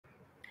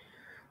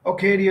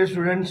Okay, dear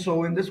students,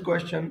 so in this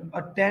question,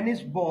 a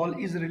tennis ball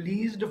is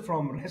released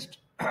from rest.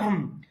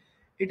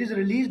 It is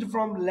released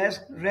from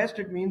rest,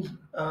 it means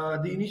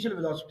the initial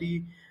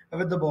velocity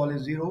with the ball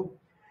is zero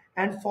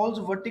and falls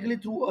vertically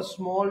through a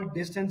small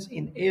distance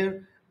in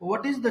air.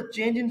 What is the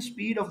change in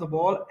speed of the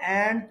ball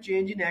and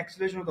change in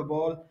acceleration of the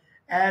ball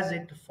as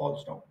it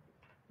falls down?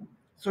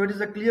 So it is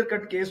a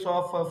clear-cut case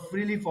of a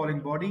freely falling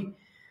body,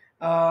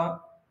 uh,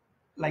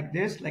 like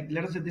this. Like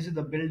let us say this is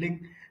the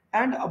building,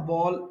 and a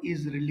ball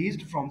is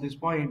released from this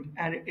point,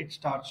 and it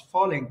starts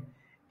falling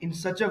in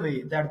such a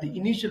way that the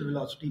initial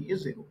velocity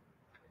is zero.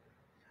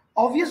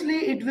 Obviously,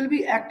 it will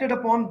be acted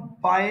upon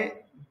by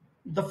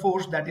the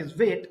force, that is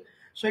weight.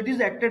 So it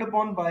is acted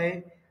upon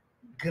by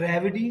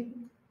gravity.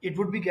 It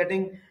would be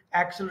getting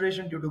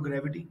acceleration due to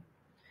gravity.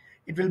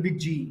 It will be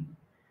g,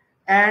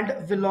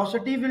 and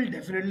velocity will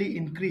definitely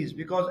increase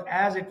because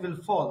as it will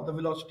fall, the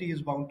velocity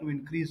is bound to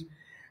increase,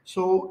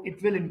 so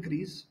it will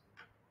increase.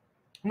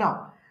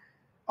 Now,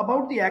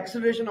 about the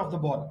acceleration of the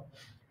ball,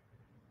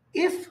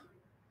 if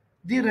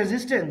the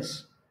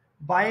resistance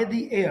by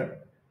the air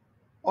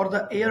or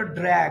the air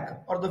drag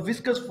or the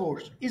viscous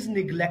force is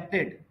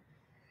neglected,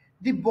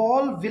 the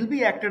ball will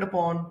be acted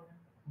upon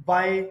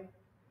by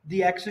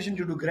the acceleration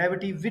due to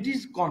gravity, which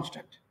is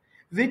constant,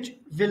 which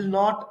will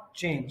not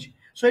change.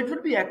 So it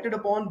will be acted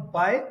upon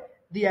by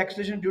the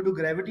acceleration due to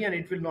gravity, and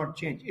it will not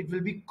change. It will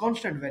be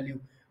constant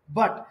value.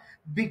 But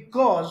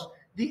because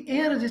the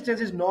air resistance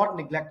is not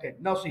neglected,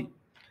 now see,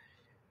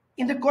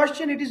 in the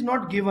question it is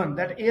not given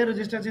that air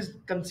resistance is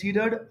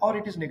considered or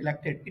it is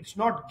neglected. It's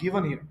not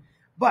given here.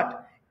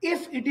 But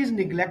if it is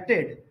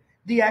neglected,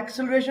 the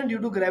acceleration due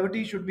to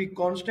gravity should be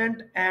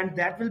constant, and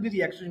that will be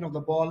the acceleration of the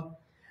ball.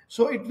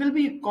 So it will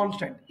be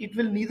constant. It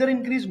will neither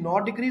increase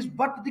nor decrease,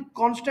 but the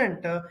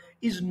constant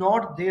is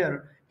not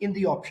there in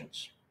the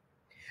options.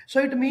 So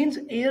it means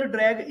air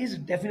drag is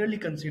definitely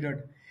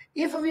considered.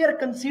 If we are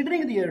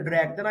considering the air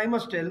drag, then I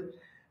must tell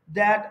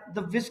that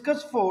the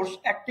viscous force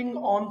acting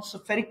on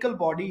spherical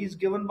body is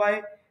given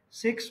by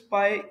 6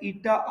 pi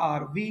eta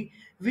rv,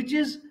 which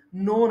is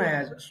known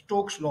as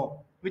Stokes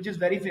law, which is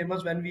very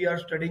famous when we are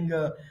studying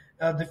the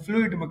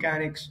fluid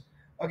mechanics.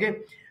 Okay,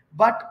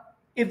 but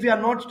if we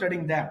are not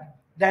studying that,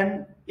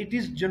 then it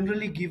is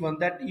generally given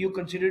that you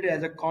consider it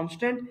as a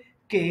constant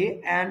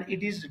k, and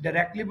it is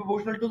directly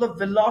proportional to the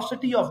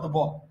velocity of the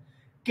ball.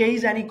 K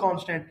is any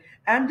constant,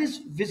 and this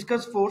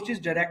viscous force is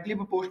directly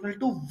proportional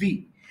to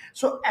V.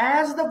 So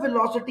as the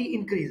velocity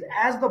increases,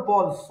 as the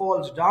ball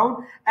falls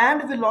down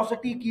and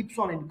velocity keeps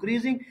on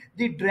increasing,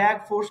 the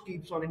drag force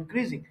keeps on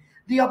increasing.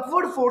 The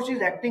upward force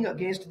is acting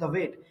against the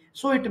weight.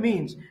 So it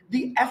means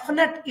the F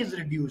net is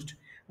reduced.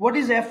 What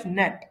is F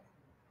net?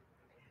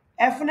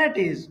 F net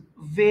is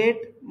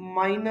weight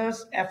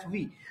minus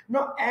Fv.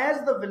 Now,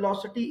 as the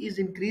velocity is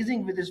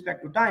increasing with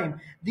respect to time,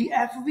 the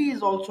Fv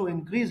is also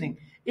increasing.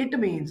 It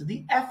means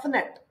the F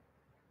net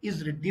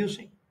is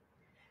reducing.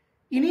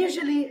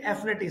 Initially,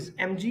 F net is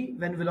mg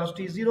when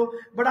velocity is 0,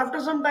 but after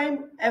some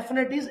time, F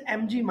net is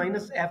mg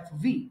minus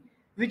Fv,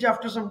 which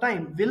after some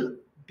time will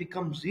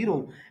become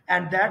 0,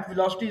 and that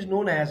velocity is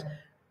known as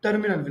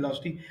terminal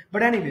velocity.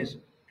 But anyways,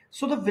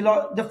 so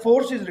the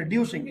force is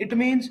reducing. It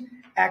means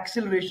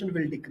acceleration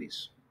will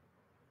decrease.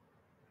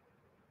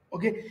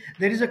 Okay,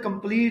 there is a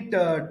complete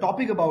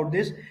topic about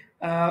this,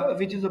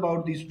 which is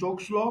about the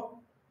Stokes law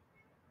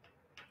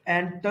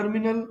and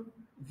terminal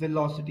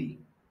velocity.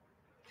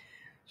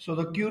 So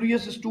the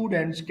curious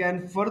students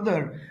can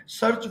further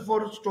search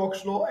for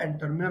Stokes law and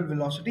terminal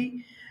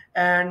velocity.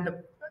 And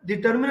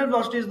the terminal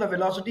velocity is the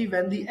velocity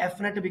when the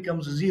F net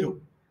becomes 0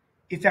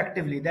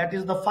 effectively. That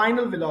is the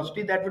final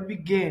velocity that would be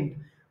gained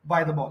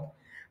by the ball.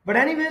 But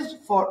anyways,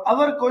 for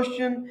our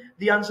question,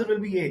 the answer will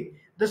be A.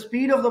 The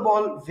speed of the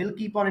ball will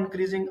keep on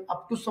increasing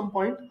up to some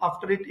point.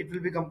 After it, it will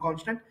become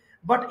constant.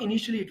 But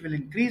initially it will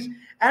increase,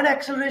 and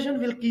acceleration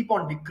will keep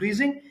on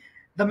decreasing.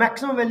 The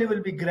maximum value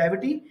will be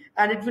gravity,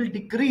 and it will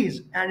decrease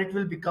and it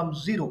will become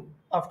 0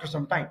 after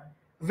some time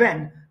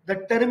when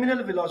the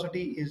terminal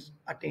velocity is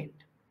attained.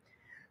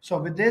 So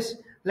with this,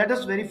 let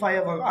us verify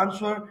our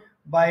answer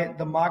by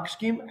the mark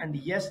scheme, and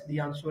yes,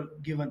 the answer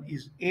given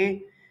is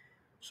A.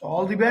 So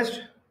all the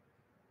best.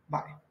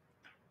 Bye.